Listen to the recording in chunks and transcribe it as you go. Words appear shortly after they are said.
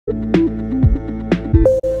In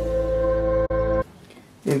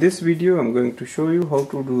this video I'm going to show you how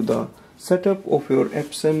to do the setup of your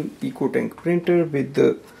Epson EcoTank printer with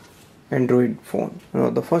the Android phone. Now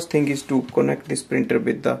the first thing is to connect this printer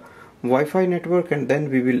with the Wi-Fi network, and then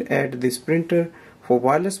we will add this printer for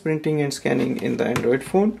wireless printing and scanning in the Android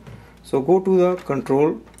phone. So go to the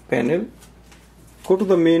control panel, go to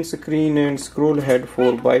the main screen and scroll ahead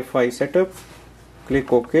for Wi-Fi setup.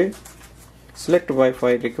 Click OK. Select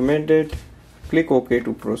Wi-Fi recommended. Click OK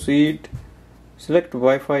to proceed. Select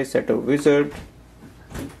Wi-Fi setup wizard.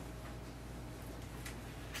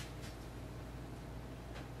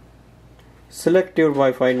 Select your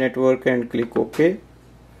Wi-Fi network and click OK.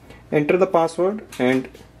 Enter the password and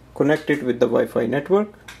connect it with the Wi-Fi network.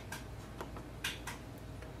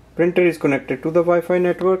 Printer is connected to the Wi-Fi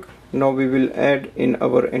network. Now we will add in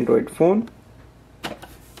our Android phone.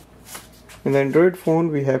 In the Android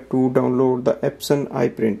phone we have to download the Epson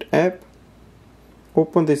iPrint app.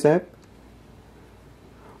 Open this app.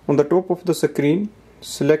 On the top of the screen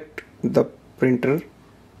select the printer.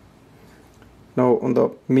 Now on the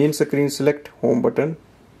main screen select home button.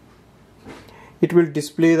 It will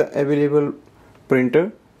display the available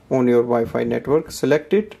printer on your Wi-Fi network.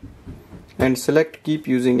 Select it and select keep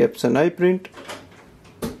using Epson iPrint.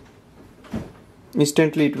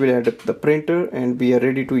 Instantly it will add up the printer and we are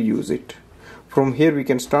ready to use it. From here we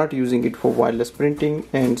can start using it for wireless printing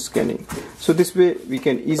and scanning. So this way we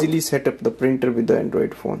can easily set up the printer with the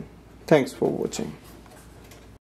Android phone. Thanks for watching.